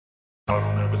I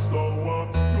don't ever slow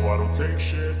up, no I don't take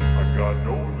shit. I got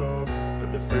no love for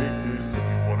the fakeness. If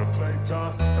you wanna play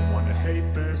tough and wanna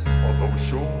hate this, I'll always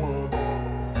show up.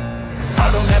 I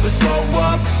don't ever slow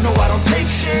up, no I don't take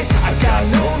shit. I got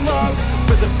no love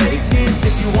for the fakeness.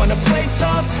 If you wanna play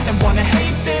tough and wanna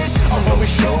hate this, I'll always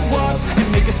show up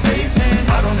and make a statement.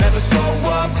 I don't ever slow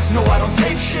up, no I don't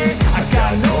take shit. I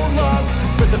got no love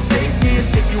for the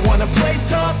fakeness. If you wanna play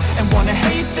tough and wanna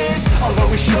hate this, I'll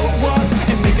always show up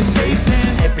and make a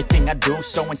statement. Everything I do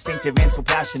so instinctive and so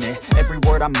passionate. Every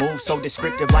word I move so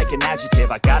descriptive like an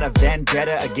adjective. I got a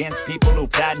vendetta against people who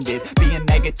patented being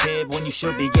negative when you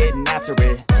should be getting after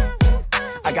it.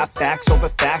 I got facts over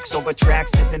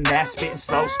tracks, this and that. Spitting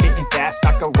slow, spitting fast,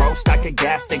 I could roast, I could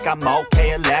gas. Think I'm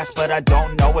okay at last, but I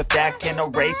don't know if that can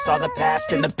erase all the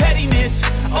past. And the pettiness,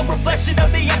 a reflection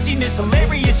of the emptiness.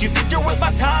 Hilarious, you think you're worth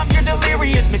my time, you're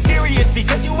delirious. Mysterious,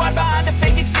 because you hide behind a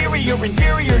fake exterior.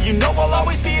 Inferior, you know I'll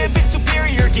always be a bit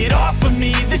superior. Get off of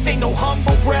me, this ain't no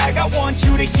humble brag. I want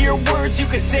you to hear words, you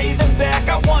can say them back.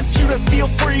 I want you to feel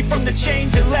free from the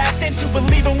chains at last, and to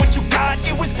believe in what you got,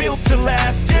 it was built to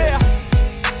last, yeah.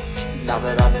 Now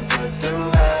that I've been put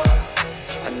through hell,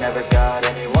 I never got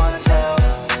anyone's help.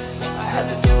 I had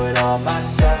to do it all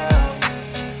myself.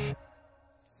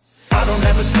 I don't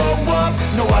ever slow up,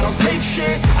 no I don't take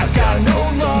shit. I got no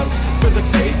love for the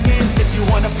fakeness. If you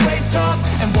wanna play tough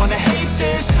and wanna hate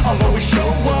this, I'll always show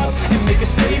up and make a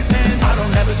statement. I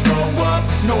don't ever slow up,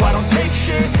 no I don't take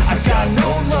shit. I got no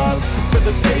love for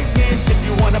the fakeness. If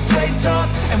you wanna play tough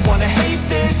and wanna hate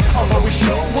this, I'll always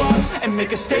show up and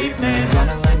make a statement.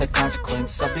 Gonna learn the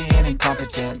consequence of being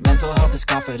incompetent. Mental health is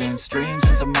confidence, dreams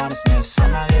and some modestness.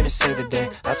 I'm not here to save the day,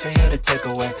 that's for you to take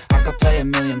away. I could play a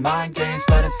million mind games,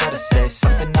 but instead I say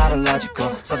something not illogical,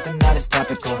 something that is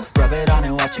topical. Rub it on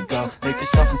and watch it go, make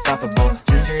yourself unstoppable.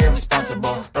 Dreams are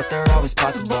irresponsible, but they're always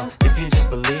possible. If you just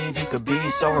believe, you could be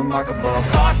so remarkable.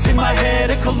 Thoughts in my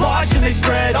head, a collage and they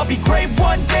spread. I'll be great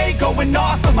one day, going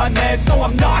off of my meds. No,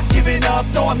 I'm not giving up,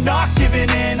 no, I'm not giving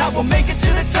in. I will make it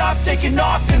to the top, taking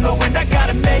off in the wind. I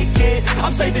gotta make it,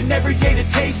 I'm saving every day to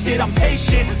taste it. I'm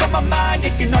patient, but my mind,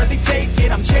 it can hardly take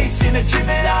it. I'm chasing a dream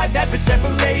that I've had for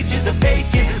several ages. A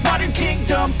vacant, modern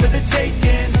kingdom for the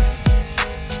taking.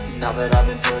 Now that I've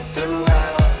been put through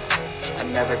hell, I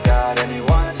never got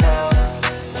anyone's help.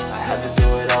 I had to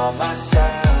do it all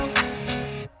myself.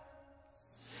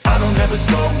 I don't ever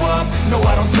slow up, no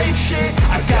I don't take shit.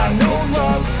 I got no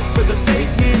love for the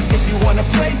fakeness. If you wanna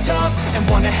play tough and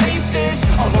wanna hate this,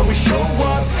 I'll always show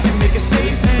up and make a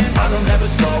statement. I don't ever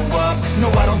slow up, no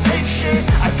I don't take shit.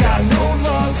 I got no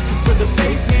love for the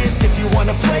fakeness. If you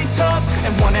wanna play tough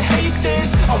and wanna hate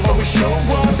this, I'll always show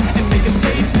up and make a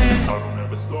statement. I don't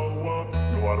ever slow up,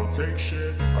 no I don't take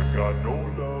shit. I got no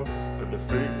love for the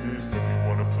fakeness. If you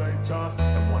wanna play tough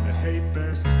and wanna hate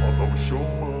this, I'll always show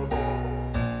up.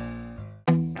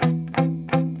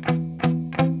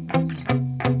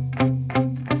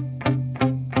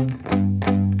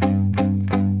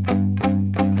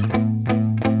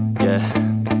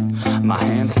 My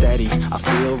hands steady, I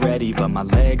feel ready, but my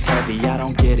legs heavy, I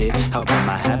don't get it. How come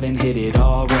I haven't hit it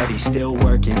already? Still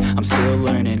working, I'm still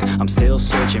learning, I'm still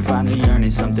searching, finally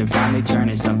earning something, finally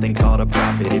turning something called a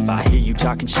profit. If I hear you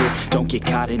talking shit, don't get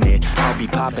caught in it. I'll be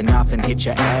popping off and hit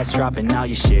your ass, dropping all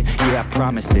your shit. Yeah, I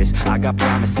promise this, I got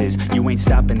promises, you ain't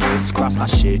stopping this. Cross my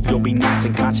shit, you'll be knocked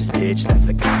unconscious, bitch. That's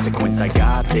the consequence, I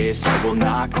got this, I will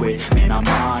not quit. Man, I'm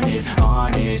on it,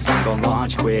 honest, I'm gon'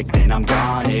 launch quick, then I'm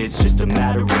gone. It's just a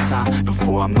matter of time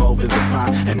before I'm over the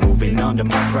climb and moving under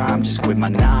my prime. Just quit my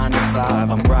 9 to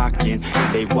 5, I'm rocking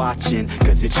and they watching,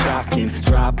 cause it's shocking.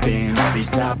 Dropping all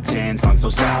these top 10 songs, no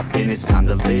stopping. It's time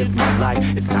to live my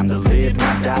life, it's time to live,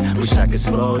 not die. Wish I could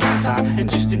slow down time and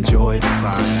just enjoy the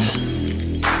climb.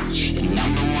 And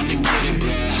I'm the one to get it,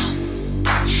 bro.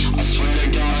 I swear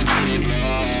to God I get it,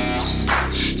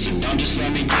 bro. So don't just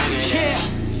let me get it.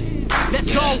 Yeah, let's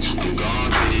go. I'm gonna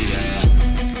get it, yeah.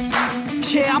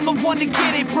 Yeah, I'm the one to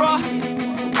get it, bruh.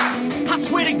 I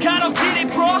swear to God I'll get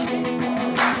it, bruh.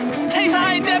 Hey,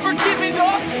 I ain't never giving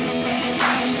up.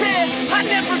 Yeah, I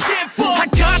never give up. I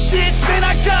got this, man,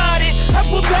 I got it. I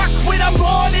will not quit, I'm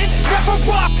on it.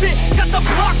 Never off it. Got the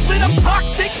block lit, I'm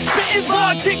toxic. Spitting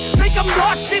logic, make them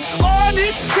nauseous.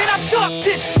 Honest, can I stop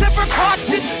this? Never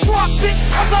cautious, drop it.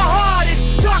 I'm the hardest.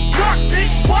 Knock, knock,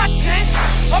 bitch, watch it.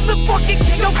 I'm the fucking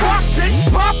king of rock, bitch.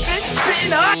 Profit,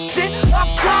 spitting hot shit. Off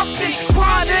topic,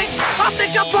 chronic. I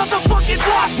think I'm motherfucking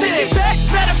lost it. Making back,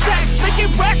 matter of fact,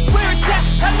 making racks where it's at.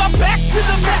 Have my back to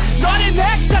the mat, not an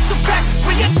act, that's a fact.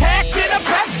 We attack in a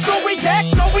pack, don't react,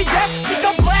 no react. Think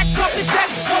I'm black, up his back.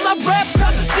 While I rap,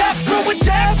 bounce a step, throw a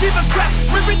jab, give a crap.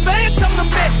 We're advanced, I'm the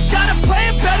man. Got a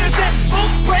plan better than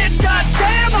most brands, got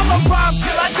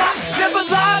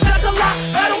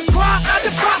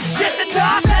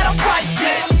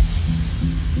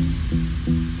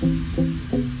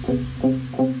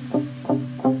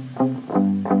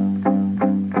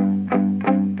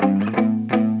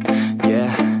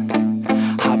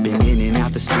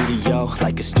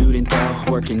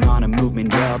working on a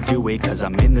movement, yeah, I'll do it, cause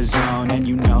I'm in the zone. And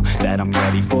you know that I'm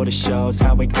ready for the shows.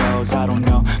 How it goes, I don't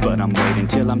know, but I'm waiting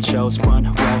till I'm chose. Front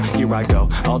row, here I go.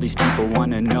 All these people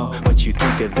wanna know what you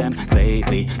think of them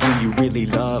lately. Do you really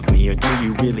love me, or do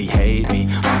you really hate me?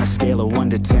 On a scale of 1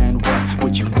 to 10, what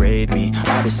would you grade me?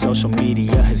 All this social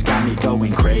media has got me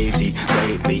going crazy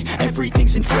lately.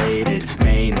 Everything's inflated,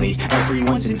 mainly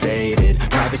everyone's invaded.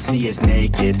 Privacy is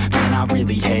naked, man, I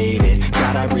really hate it.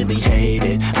 God, I really hate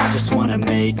it. I just wanna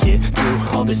make it through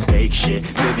all this fake shit.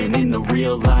 Living in the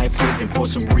real life, living for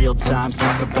some real times.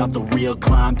 Talk about the real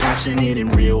climb, passionate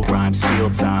in real rhymes. Steal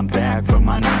time back from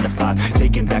my 9 to 5,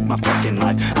 taking back my fucking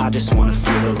life. I just wanna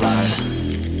feel alive.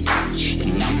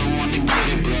 And I'm the one to get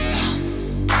it, bro.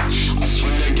 I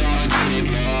swear to God I get it,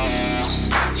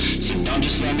 bro. So don't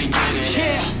just let me get it.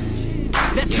 Yeah,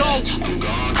 let's go. I'm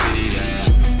gonna get it,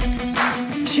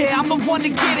 yeah. Yeah, I'm the one to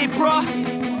get it, bro.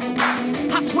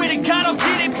 I swear to God I'll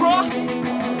get it, bro.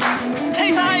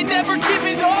 Hey, I ain't never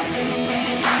giving up.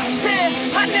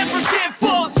 Yeah, I never give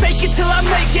up. Fake it till I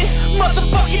make it.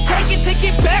 Motherfucking take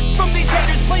it back from these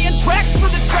haters. Playing tracks for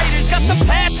the traitors. Got the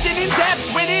passion in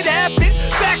depths when it happens.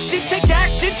 Factions take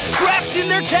actions, drafting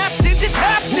their captains. It's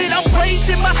happening, I'm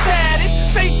raising my status,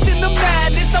 facing the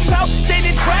madness. I'm out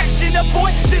gaining traction,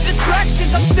 avoid the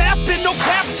distractions. I'm snapping, no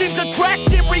captions,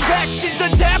 attracting reactions.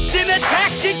 Adapting,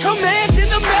 attacking, commanding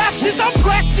the masses. I'm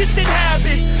practicing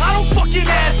habits, I don't fucking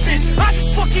ask it, I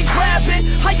just fucking grab it.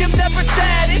 I am never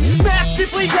static,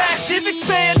 massively active,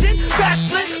 expanding,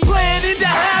 backslid, planning to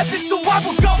have it. So I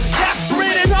will go capture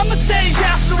it, and I'ma stay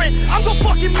after it. I'm gonna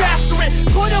fucking master it,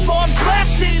 put them on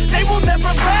blast it. They will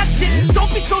never last it,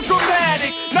 don't be so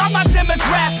dramatic. Not my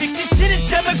demographic, this shit is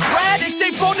democratic.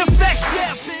 They vote effects,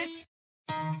 yeah, bitch.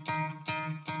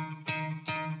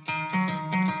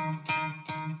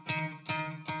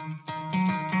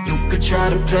 You could try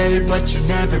to play, but you're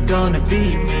never gonna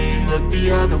beat me. Look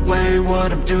the other way,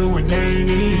 what I'm doing ain't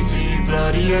easy.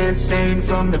 Bloody hands stained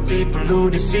from the people who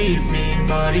deceive me.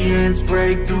 Muddy hands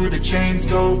break through the chains,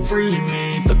 go free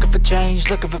me. Looking for change,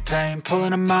 looking for pain.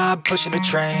 Pulling a mob, pushing a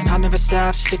train. I'll never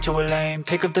stop, stick to a lane.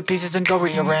 Pick up the pieces and go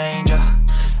rearrange.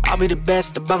 I'll be the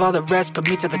best above all the rest, put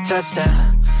me to the test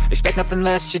and expect nothing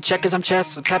less. You check as I'm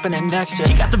chess, what's happening next, yeah.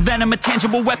 He got the venom, a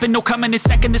tangible weapon, no coming in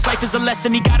second. This life is a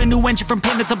lesson, he got a new engine from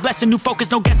pain, that's a blessing. New focus,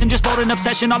 no guessing, just bold and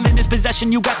obsession. All in his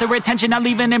possession, you got their attention. I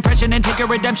leave an impression and take a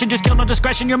redemption. Just kill, no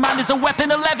discretion, your mind is a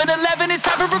weapon. 11-11, it's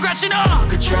time for progression, You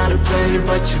could try to play,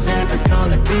 but you're never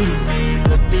gonna beat me.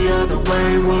 Look the other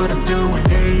way, what I'm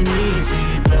doing ain't easy.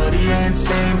 Bloody hands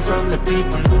stained from the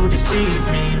people who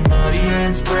deceive me. Muddy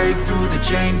hands break through the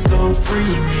chains, go free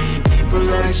me. People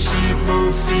like sheep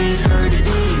move feet, hurt it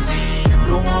easy. You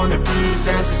don't wanna be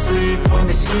fast asleep when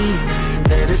they're scheming.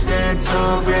 Better stand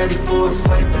tall, ready for a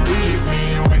fight, believe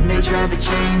me. When they try the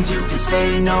chains, you can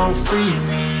say no, free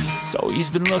me. So he's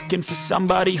been looking for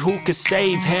somebody who could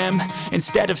save him,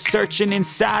 instead of searching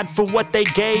inside for what they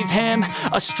gave him.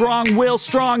 A strong will,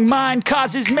 strong mind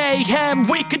causes mayhem.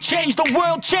 We could change the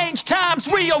world, change times,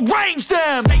 rearrange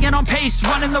them. Staying on pace,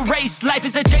 running the race. Life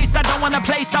is a chase, I don't want a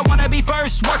place, I wanna be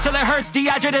first. Work till it hurts,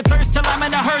 dehydrated thirst till I'm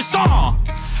in a hearse.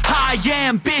 High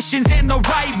ambitions and the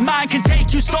right mind can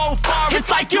take you so far. It's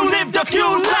like you lived a few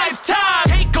lifetimes.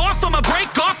 Take off, I'ma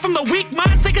break off from the weak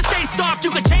minds. They can stay soft,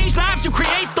 you can change lives, you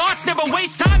create thoughts. Never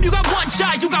waste time, you got one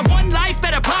shot, you got one life.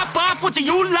 Better pop off, what do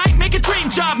you like? Make a dream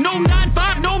job, no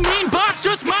 9-5, no mean boss.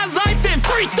 Just my life and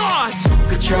free thoughts. You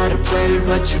could try to play,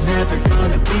 but you're never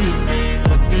gonna beat me.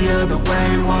 Look the other way,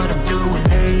 what I'm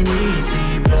doing ain't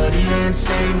easy. Bloody hands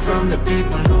stained from the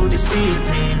people who deceive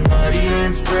me. Muddy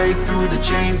hands break through the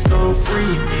chains, go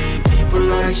free me. People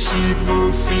like sheep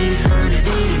move feet, hurt it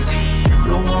easy. You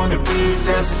don't wanna be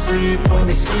fast asleep when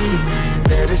they scheming.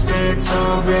 Better stand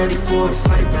tall, ready for a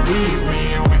fight, believe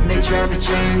me. When they try the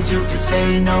chains, you can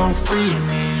say no, free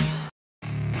me.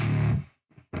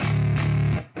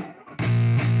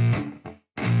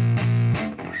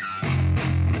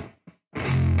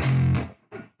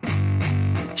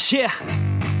 Yeah,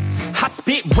 I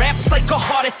spit raps like a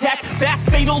heart attack. Fast,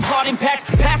 fatal, heart impact.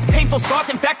 Past painful scars,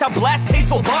 in fact I blast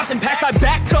tasteful bars and packs. I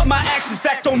back up my actions,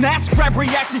 fact don't ask, grab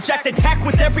reactions. Jacked attack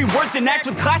with every word, then act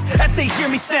with class as they hear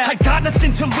me snap. I got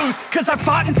nothing to lose, cause I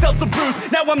fought and felt the bruise.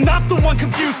 Now I'm not the one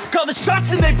confused, call the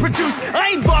shots and they produce.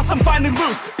 I ain't lost, I'm finally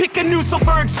loose. Pick a new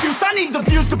silver excuse, I need the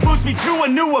views to boost me to a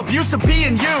new abuse of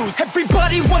being used.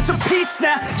 Everybody wants a piece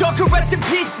now, y'all can rest in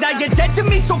peace now. You're dead to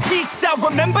me, so peace out.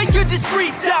 Remember you're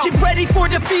discreet out. Get ready for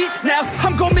defeat now,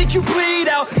 I'm gonna make you bleed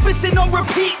out. Listen on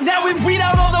repeat now and weed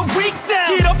out all the weak now.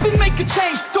 Get up and make a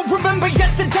change, don't remember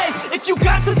yesterday. If you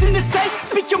got something to say,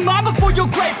 speak Speak your mind before your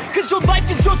grave, cause your life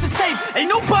is yours to save. Ain't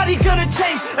nobody gonna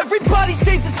change, everybody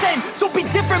stays the same. So be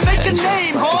different, make a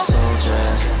name, like huh? a soldier,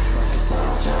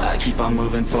 I keep on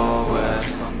moving forward,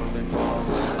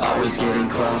 always getting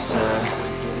closer.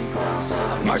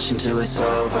 I'm marching till it's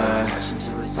over.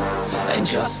 And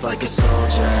just like a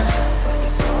soldier,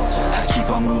 I keep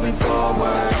on moving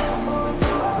forward,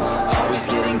 always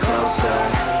getting closer.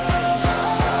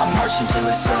 I'm marching till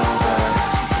it's over.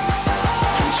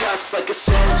 And just like a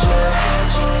soldier,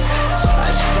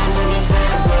 I keep on moving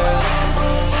forward,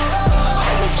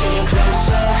 always getting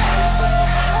closer.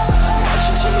 I'm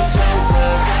marching till it's over.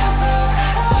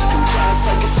 And just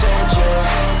like a soldier,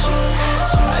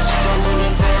 I keep on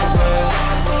moving forward,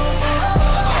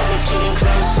 always getting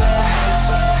closer.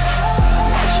 I'm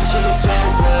marching till it's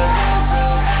over.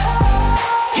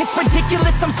 It's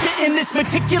ridiculous, I'm spitting this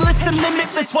meticulous and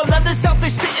limitless, while others out there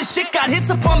spitting shit got hits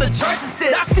up on the charts and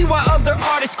shit. I see why other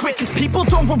artists quit, cause people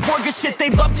don't reward good shit. They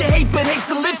love to hate but hate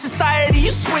to live. Society,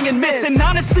 you swing and miss. And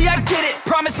honestly, I get it,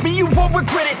 promise me you won't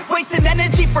regret it. Wasting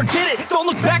energy, forget it, don't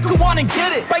look back, go on and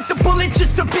get it. Bite the bullet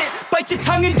just a bit, bite your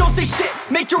tongue and don't say shit.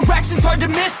 Make your actions hard to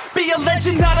miss, be a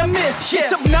legend, not a myth. Yeah.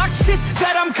 It's obnoxious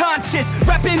that I'm conscious,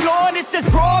 rapping honest as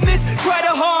promise. Try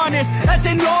to harness, as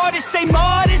an artist, stay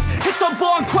modest. It's a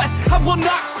long quest, I will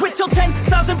not quit till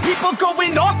 10,000 people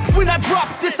going off when I drop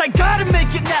this. I gotta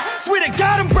make it now, swear to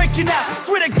God I'm breaking out.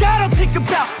 Swear to God I'll take a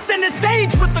bow, stand the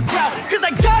stage with the crowd, cause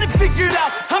I got it figured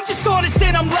out. I'm just honest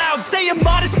and I'm loud, staying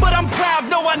modest but I'm proud.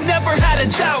 No, I never had a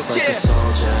doubt, like a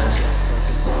soldier,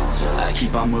 I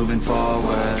keep on moving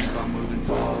forward,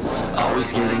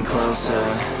 always getting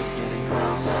closer.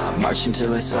 I'm marching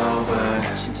till it's over.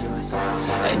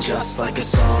 And just like a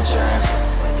soldier,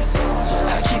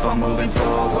 I keep on moving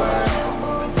forward,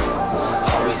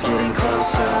 always getting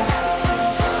closer.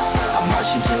 I'm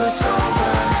marching till it's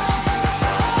over.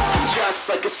 And just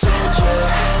like a soldier,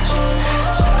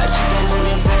 I keep on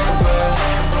moving forward,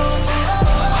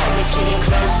 always getting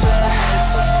closer.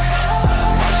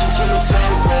 I'm marching till it's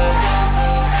over.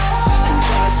 And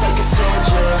just like a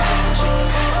soldier,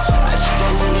 I keep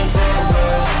on moving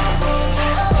forward,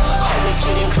 always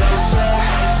getting closer.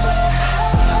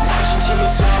 I'm marching till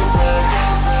it's over.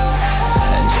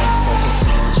 And just like a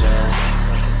soldier,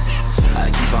 I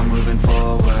keep on moving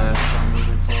forward,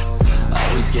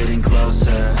 always getting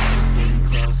closer.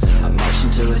 I'm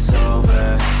marching till it's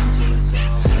over.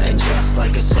 And just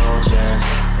like a soldier,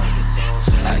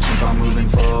 I keep on moving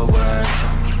forward,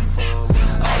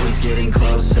 always getting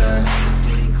closer.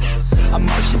 I'm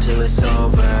marching till it's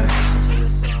over.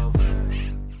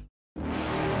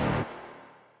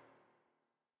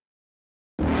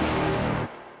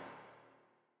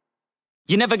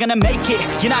 You're never gonna make it,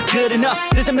 you're not good enough.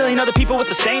 There's a million other people with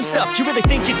the same stuff. You really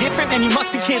think you're different? Man, you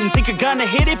must be kidding. Think you're gonna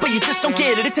hit it, but you just don't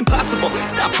get it. It's impossible,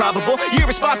 it's not probable, you're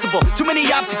irresponsible. Too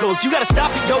many obstacles, you gotta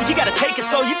stop it, yo. You gotta take it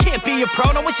slow, you can't be a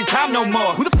pro. Don't waste your time no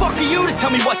more. Who the fuck are you to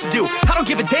tell me what to do? I don't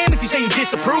give a damn if you say you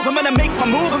disapprove. I'm gonna make my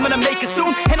move, I'm gonna make it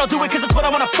soon. And I'll do it cause it's what I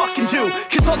wanna fucking do.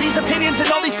 Cause all these opinions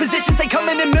and all these positions, they come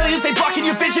in millions, they blocking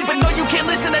your vision. But no, you can't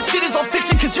listen, that shit is all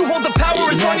fiction. Cause you hold the power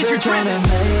as long as you're dreaming.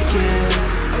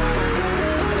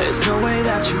 There's no way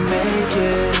that you make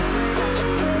it.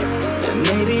 And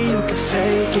maybe you could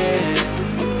fake it,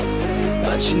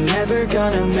 but you're never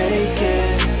gonna make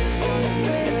it.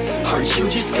 Aren't you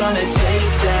just gonna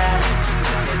take that?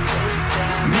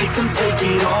 Make them take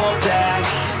it all back.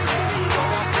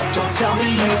 Don't tell me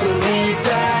you believe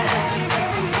that.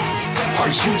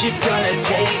 Aren't you just gonna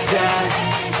take that?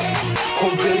 Or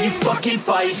will you fucking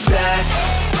fight back?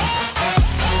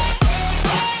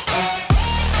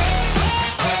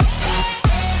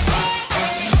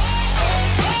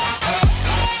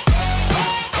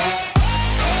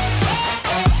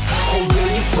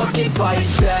 Fight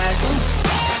back.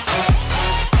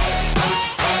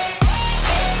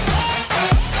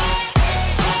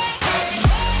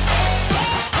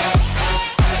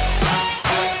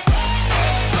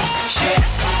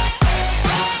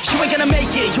 You ain't gonna make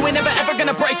it, you ain't never ever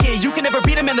gonna break it. You can never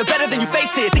beat them and they're better than you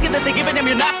face it. Thinking that they give a damn,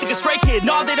 you're not thinking straight, kid.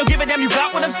 No, they don't give a damn, you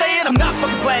got what I'm saying? I'm not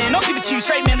fucking playing, I'll give it to you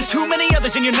straight, man. There's too many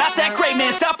others and you're not that great,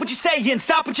 man. Stop what you're saying,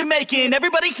 stop what you're making.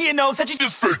 Everybody here knows that you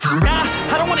just faking. Nah,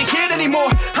 I don't wanna hear it anymore,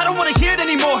 I don't wanna hear it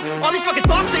anymore. All these fucking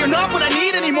thoughts, they are not what I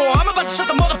need anymore. I'm about to shut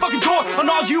the motherfucking door on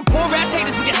all you poor ass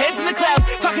haters with your heads in the clouds,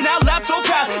 talking out loud so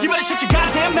proud. You better shut your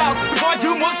goddamn mouth before I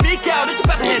do more speak out. It's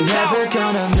about to head south. You're never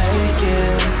gonna make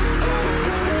it.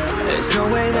 There's no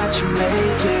way that you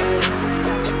make it.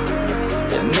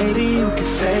 And maybe you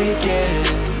could fake it,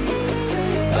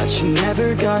 but you're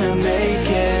never gonna make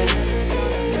it.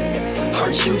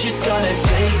 Aren't you just gonna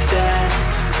take that?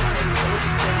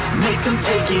 Make them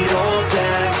take it all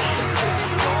back.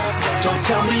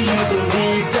 tell me you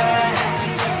believe that?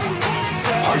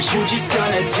 Are you just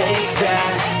gonna take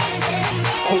that?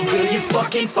 Or will you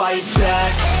fucking fight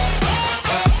back?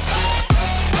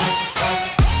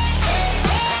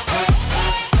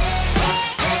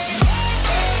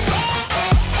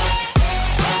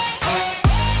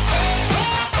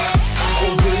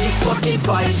 Or will you fucking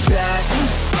fight back?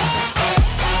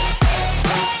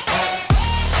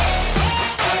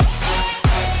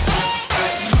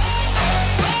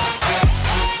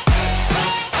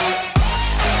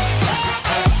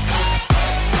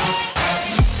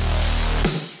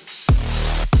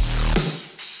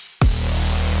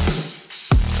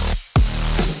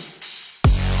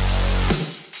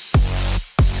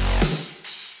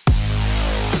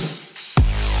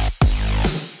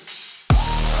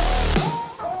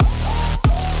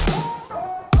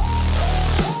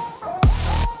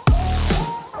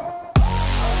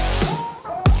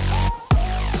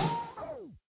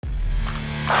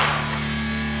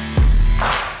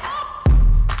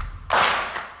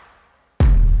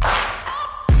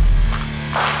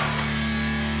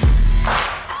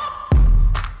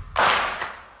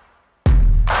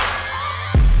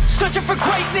 Searching for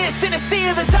greatness in a sea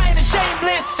of the dying and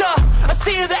shameless, a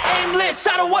sea of the aimless.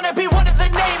 I don't wanna be one of the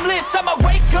nameless. I'ma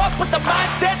wake up with the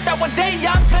mindset that one day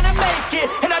I'm gonna make it.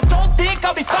 And I don't think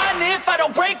I'll be fine if I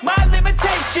don't break my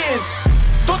limitations.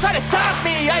 Don't try to stop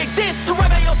me, I exist to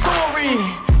write my own story.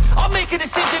 I'll make a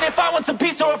decision if I want some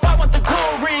peace or if I want the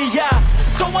glory, yeah.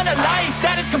 Don't want a life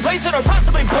that is complacent or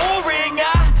possibly boring.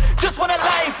 I just want a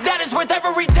life that is worth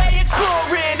every day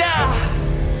exploring.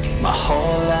 My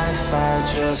whole life I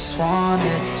just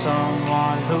wanted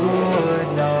someone who would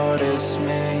notice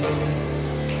me.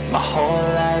 My whole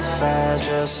life I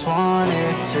just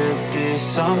wanted to be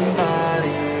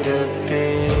somebody to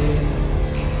be.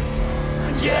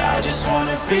 Yeah, I just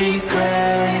wanna be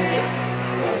great.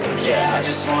 Yeah, I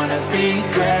just wanna be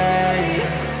great.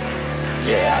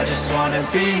 Yeah, I just wanna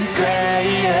be great.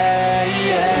 Yeah,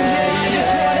 yeah, I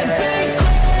just wanna be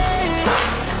great.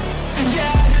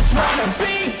 Yeah, I just wanna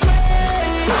be great.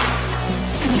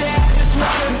 Yeah, I just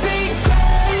wanna be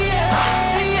great. Yeah,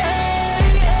 yeah,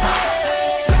 yeah,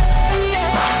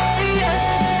 yeah, yeah.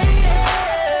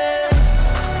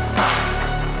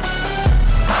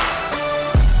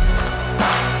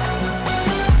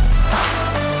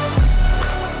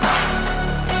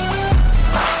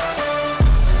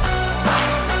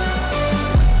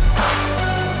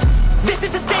 This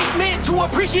is a statement to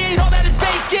appreciate all that is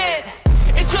vacant.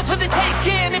 It's yours for the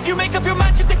taking. If you make up your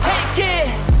mind, you can take it.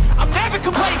 I'm never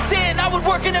complacent. I would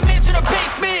work in a mansion or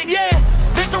basement, yeah.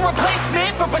 There's no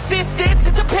replacement for persistence,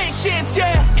 it's a patience,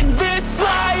 yeah. In this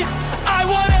life, I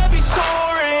wanna be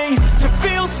soaring, to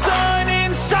feel sun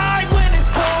inside when it's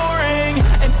pouring.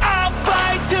 And I'll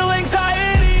fight till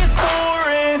anxiety is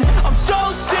foreign. I'm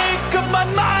so sick of my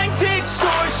mind's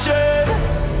extortion.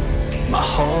 My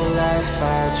whole life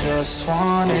I just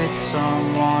wanted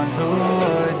someone who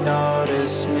would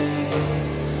notice me.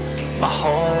 My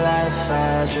whole life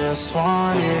I just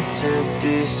wanted to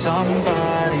be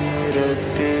somebody to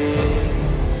be.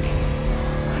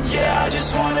 Yeah, I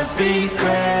just wanna be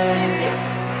great.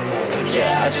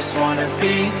 Yeah, I just wanna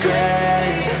be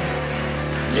great.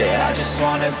 Yeah, I just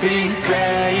wanna be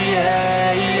great.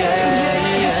 Yeah, yeah, yeah,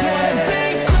 I just wanna be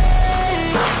great.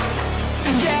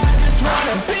 Yeah, I just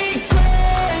wanna be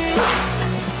great.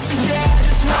 Yeah, I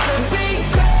just wanna be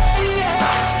great. Yeah,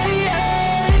 yeah, yeah,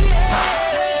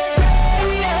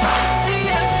 yeah,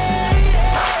 yeah.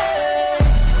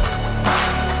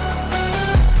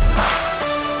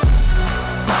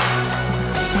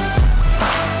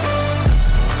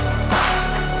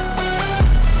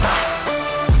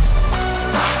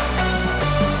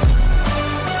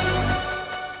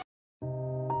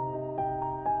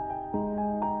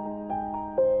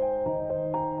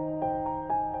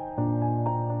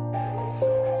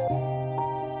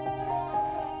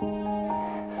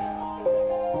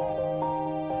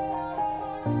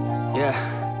 Yeah.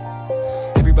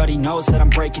 Everybody knows that I'm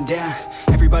breaking down.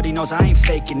 Everybody knows I ain't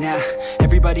faking now.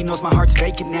 Everybody knows my heart's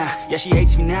vacant now. Yeah, she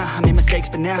hates me now, I made mistakes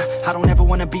but now I don't ever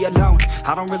wanna be alone.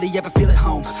 I don't really ever feel at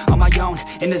home. On my own,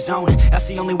 in the zone, that's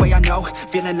the only way I know.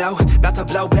 Feeling low, about to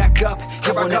blow back up.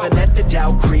 Here I won't ever let the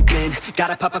doubt creep in.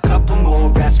 Gotta pop a couple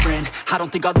more aspirin. I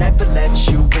don't think I'll ever let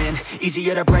you in.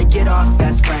 Easier to break it off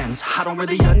best friends. I don't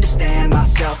really understand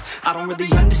myself. I don't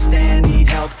really understand, need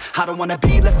help. I don't wanna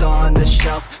be left on the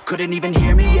shelf. Couldn't even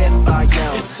hear me if I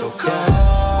yelled. It's so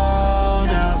cold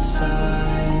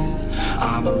outside.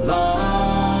 I'm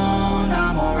alone,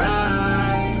 I'm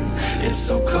alright. It's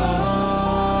so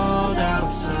cold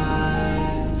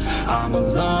outside. I'm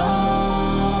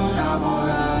alone, I'm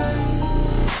alright.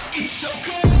 It's so cold.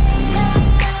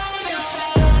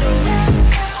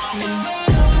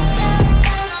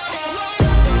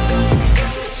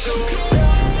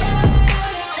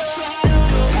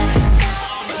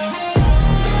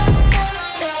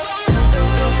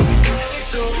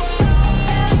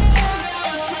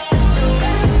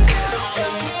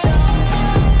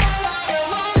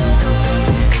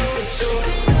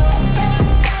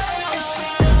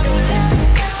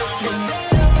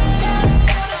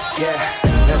 Yeah,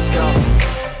 let's go.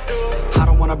 I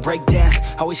don't wanna break down,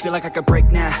 always feel like I could break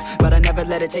now, but I never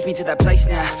let it take me to that place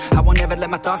now. I won't ever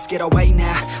let my thoughts get away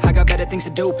now. I got better things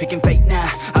to do, picking fate now.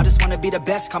 I just wanna be the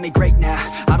best, call me great now.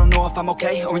 I don't know if I'm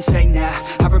okay or insane now.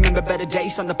 I remember better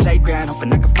days on the playground,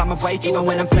 hoping I can find my way to even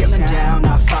when I'm feeling down.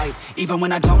 I fight, even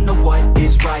when I don't know what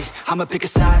is right. I'ma pick a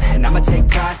side, and I'ma take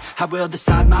pride. I will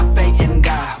decide my fate, and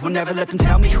I will never let them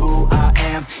tell me who I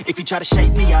am. If you try to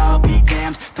shape me, I'll be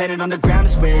damned. Planet on the ground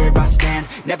is where I stand.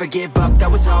 Never give up,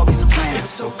 that was always the plan. It's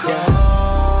so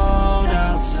cold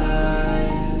outside,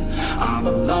 I'm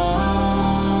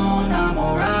alone, I'm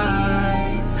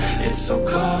alright. It's so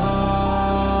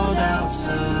cold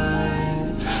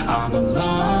outside, I'm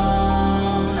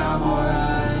alone, I'm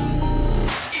alright.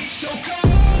 It's so cold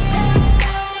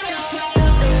outside,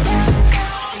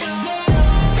 I'm alone.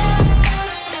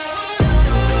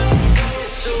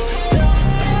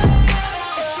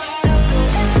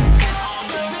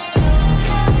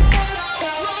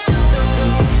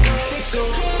 It's so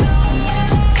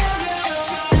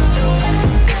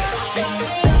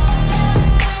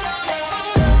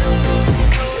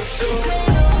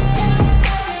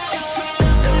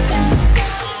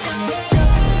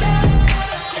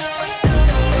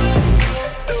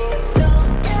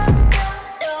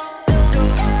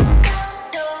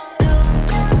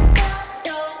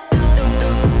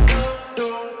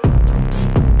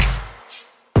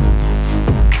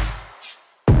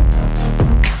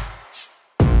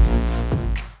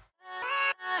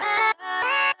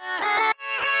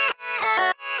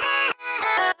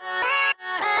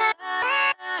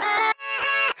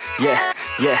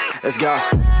Yeah, let's go.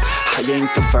 I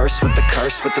ain't the first with the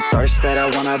curse, with the thirst that I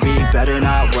wanna be better,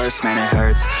 not worse, man it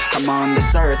hurts. I'm on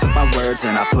this earth with my words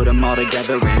and I put them all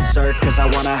together, insert, cause I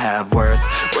wanna have worth.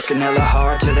 Working hella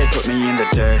hard till they put me in the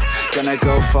dirt. Gonna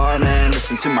go far, man,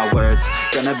 listen to my words.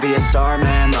 Gonna be a star,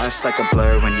 man, life's like a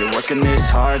blur. When you're working this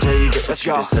hard, yeah, you get what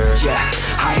you deserve. Yeah,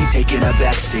 I ain't taking a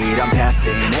backseat, I'm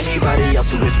passing anybody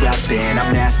else who is rapping.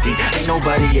 I'm nasty, ain't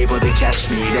nobody able to catch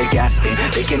me. They gasping,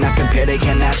 they cannot compare, they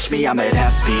can't match me. I'm at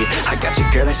half speed, I got your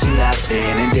girl and she laughing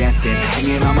and dancing,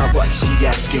 hanging on my butt, she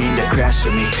asking to crash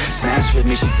with me, smash with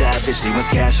me. She savage, she wants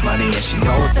cash money, and she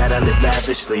knows that I live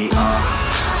lavishly.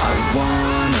 I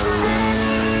wanna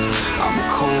live, I'm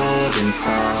cold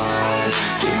inside.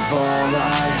 Give all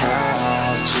I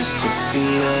have just to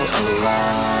feel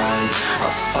alive. I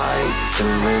fight to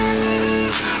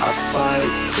live, I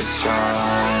fight to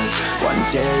strive. One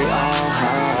day I'll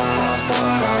have what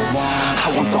I want.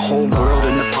 I want the whole world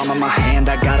in the palm of my hand.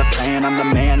 I got a plan, I'm the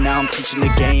man. Now I'm teaching the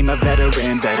game, a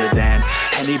veteran, better than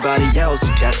anybody else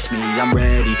who tests me. I'm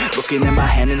ready, looking at my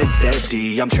hand and it's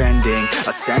steady. I'm trending,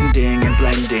 ascending and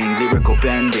blending, lyrical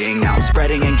bending. Now I'm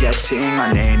spreading and getting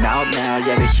my name out now.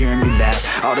 Yeah, they hearing me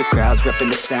laugh, all the crowds repping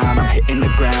the sound. I'm hitting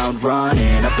the ground,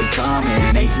 running, up and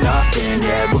coming, ain't nothing.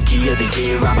 Yeah, rookie of the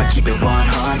year, I'ma keep it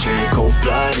 100.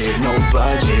 Cold-blooded, no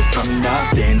budget, from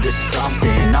nothing to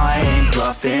something. I ain't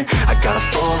bluffing, I got a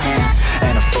full hand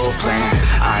and a full plan.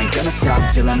 I ain't gonna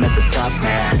stop till I'm at the top,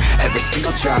 man. Every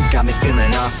single drop got me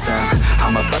feeling awesome.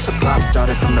 I'm about to pop,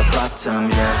 started from the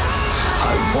bottom, yeah.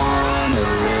 I wanna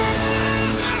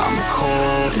live, I'm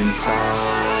cold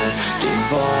inside.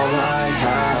 Give all I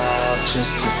have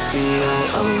just to feel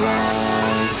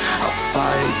alive. I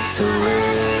fight to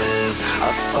live,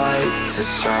 I fight to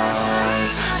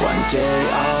strive. One day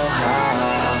I'll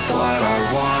have what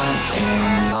I want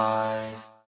in life.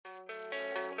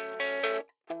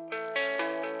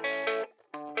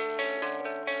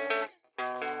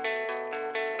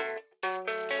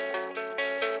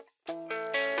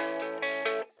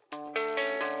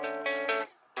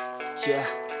 Yeah,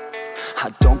 I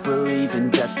don't believe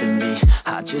in destiny,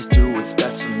 I just do what's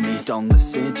best for me. Don't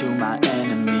listen to my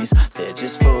enemies, they're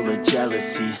just full of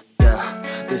jealousy. Yeah,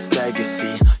 this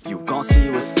legacy, you gon' see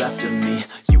what's left of me.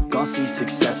 You gon' see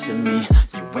success in me,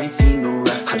 you ain't seen the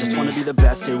rest of me. I just wanna be the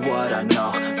best at what I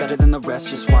know, better than the rest,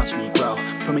 just watch me grow.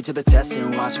 Put me to the test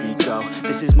and watch me go.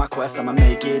 This is my quest, I'ma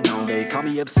make it known. They call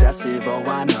me obsessive, oh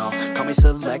I know. Call me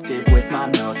selective with my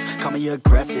notes, call me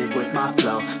aggressive with my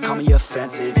flow. Call me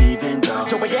offensive even though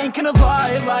Joe, I ain't gonna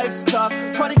lie, life's tough.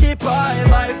 Try to get by,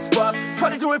 life's rough. Try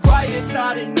to do it right, it's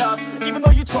not enough. Even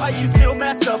though you try, you still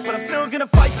mess up. But I'm still gonna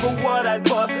fight for what I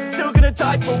love, still gonna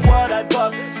die for what I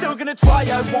love. Still gonna try,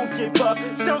 I won't give up.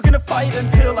 Still gonna fight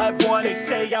until I've won. They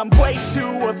say I'm way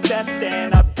too obsessed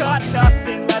and I've got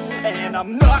nothing left, and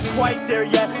I'm not quite there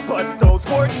yet, but those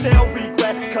words they'll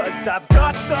regret. Cause I've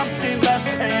got something left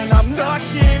and I'm not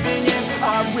giving in.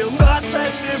 I will not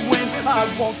let them win,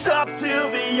 I won't stop till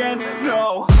the end,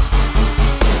 no.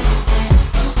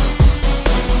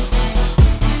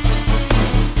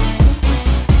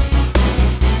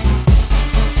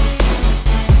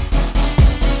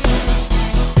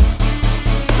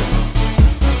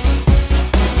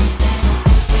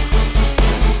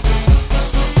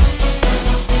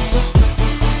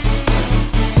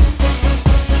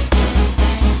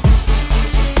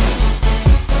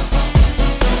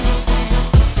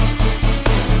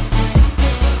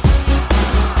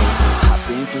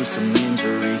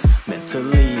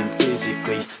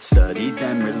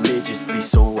 religiously,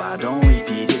 so I don't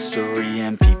repeat history.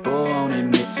 And people won't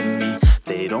admit to me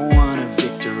they don't want a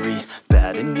victory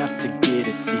bad enough to get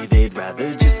a C. They'd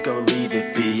rather just go leave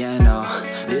it be. And oh,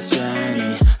 this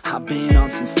journey I've been on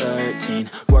since 13,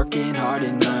 working hard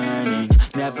and learning,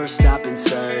 never stopping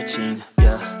searching.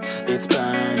 Yeah, it's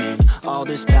burning, all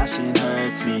this passion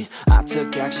hurts me. I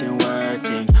took action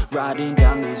working, writing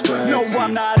down these words. No,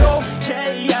 I'm not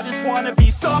okay, I just wanna be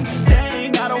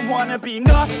something. I don't wanna be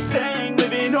nothing,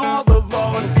 living all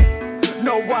alone.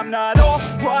 No, I'm not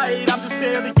alright, I'm just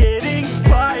barely getting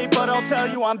by. But I'll tell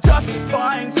you I'm just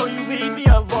fine, so you leave me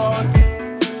alone.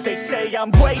 They say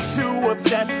I'm way too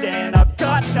obsessed and I've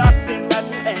got nothing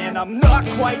left, and I'm not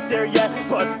quite there yet,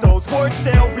 but those words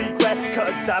they'll regret.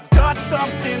 Cause I've got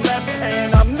something left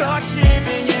and I'm not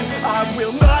giving in. I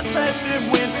will not let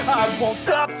them win, I won't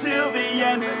stop till the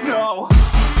end, no.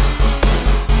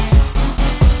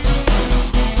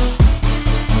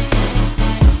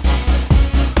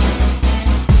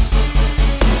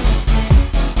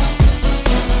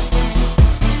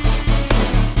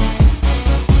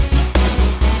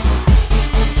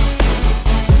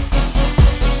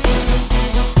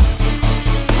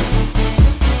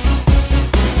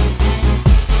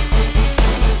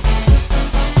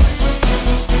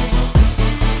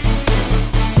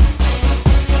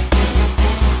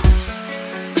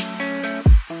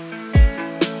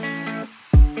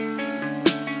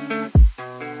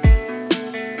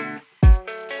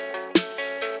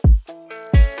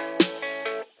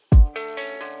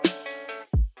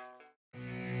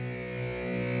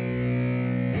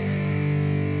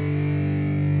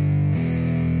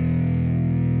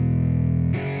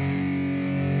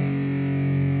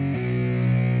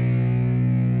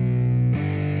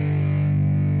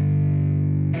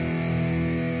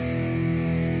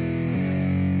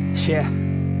 Yeah,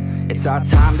 it's our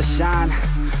time to shine.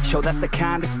 Yo, that's the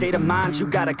kind of state of mind you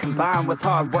gotta combine with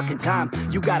hard work and time.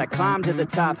 You gotta climb to the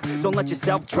top. Don't let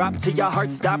yourself drop till your heart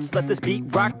stops. Let this beat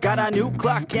rock. Got a new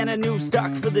clock and a new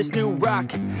stock for this new rock.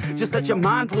 Just let your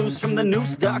mind loose from the new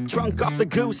stock. Drunk off the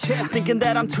goose, thinking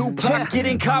that I'm too pop.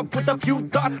 Getting caught with a few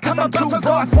thoughts cause I'm too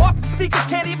lost. Off, the speakers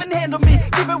can't even handle me.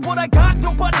 Give it what I got,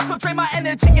 nobody's gonna drain my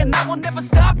energy. And I will never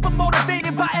stop, I'm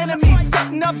motivated by enemies.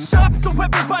 Setting up shop so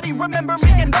everybody remember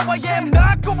me. And no, I am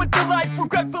not going through life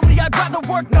regretfully. I'd rather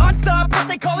work non-stop, what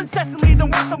they call incessantly, than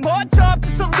work some odd job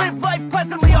just to live life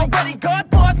pleasantly. Already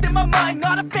got lost in my mind,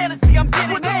 not a fantasy, I'm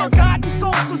getting with a forgotten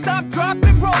soul, so stop, drop,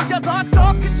 and roll. You lost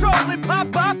all control and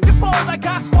pop off your ball. I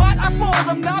got squat, I fold,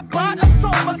 I'm not bought, I'm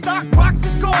sold. My stock rocks,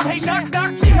 it's gold. Hey, knock,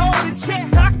 knock, she holding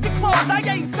shit, talk to close. I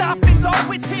ain't stopping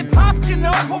though, it's hip-hop, you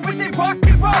know. Or is it rock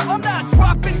and roll? I'm not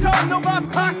dropping down, no, my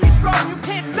pocket's grown. You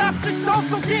can't stop the show,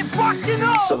 so get rockin'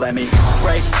 on. So let me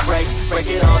break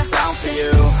it all down for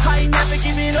you. I ain't never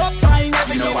giving up, I ain't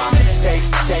never You know giving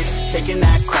I'm taking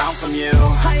that crown from you.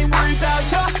 I ain't worried about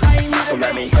you, I ain't So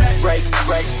let me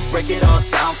break it all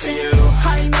down for you.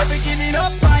 I ain't never giving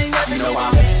up, I ain't never You know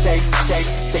I'm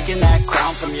giving taking that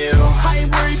crown from you. I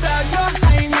ain't worried about you,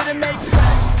 I ain't here to make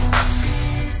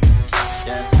friends.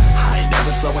 Yeah. I ain't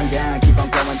never slowing down, keep on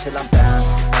going till I'm down.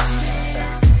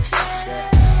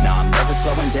 No, I'm never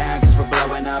slowing down, cause we're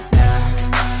blowing up now.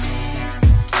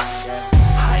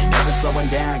 I ain't never slowing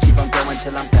down, keep on going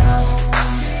till I'm down.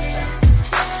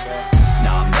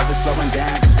 No, I'm never slowing down,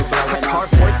 cause we're blowing up.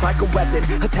 Hard words like a weapon,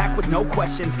 attack with no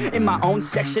questions. In my own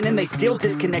section and they still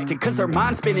disconnected, cause their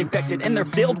mind's been infected and they're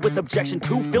filled with objection.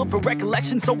 Too filled for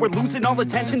recollection, so we're losing all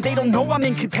attention. They don't know I'm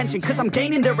in contention, cause I'm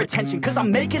gaining their attention. Cause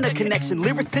I'm making a connection,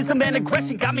 lyricism and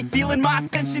aggression got me feeling my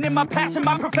ascension. In my passion,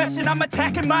 my profession, I'm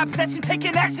attacking my obsession,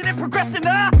 taking action and progressing.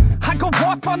 I go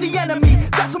off on the enemy,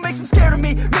 that's what makes them scared of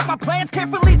me. Make my plans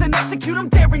carefully, then execute them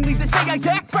daringly. They say I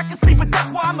act recklessly, but that's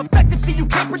why I'm effective. See, you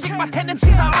can't predict my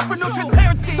tendencies, I offer no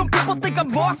transparency. Some people think I'm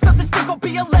lost, others think I'll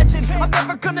be a legend. I'm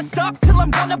never gonna stop till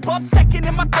I'm one above second.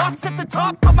 And my thoughts at the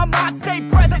top, but my mind stay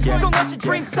present. Don't let your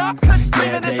dreams stop, cause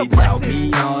dreaming is a blessing.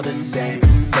 They tell me all the same,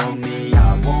 told me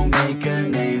I won't make a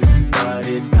name. But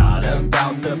it's not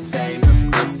about the fame,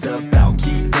 it's about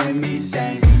keeping me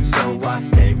sane. So I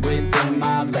stay within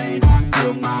my lane,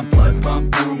 feel my blood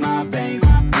pump through my veins.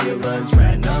 Feel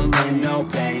adrenaline, no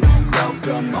pain,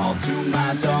 welcome all to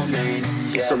my domain.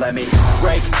 So let me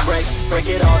break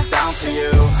it all down for you.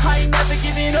 I ain't never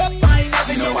giving up, I ain't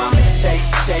never You know giving I'm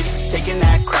up. taking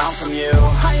that crown from you.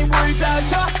 I ain't worried about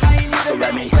you, I ain't here So to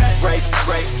let make me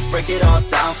friends. break it all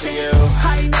down for you.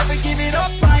 I ain't never giving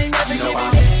up, I ain't never You know giving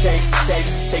I'm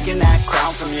up. taking that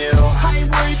crown from you. I ain't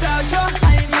worried about you,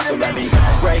 I ain't here So to let make me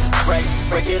friends.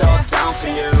 break it all down for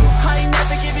you. I ain't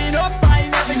never giving up, I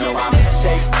ain't never You know giving I'm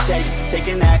up.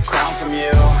 taking that crown from you.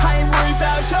 I ain't worried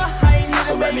about you, I ain't here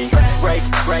So to let make me friends.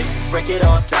 break it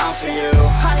all down for you.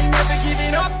 I ain't never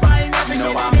giving up, I ain't never You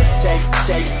know giving I'm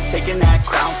in. taking that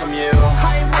crown from you.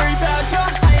 I ain't worried about your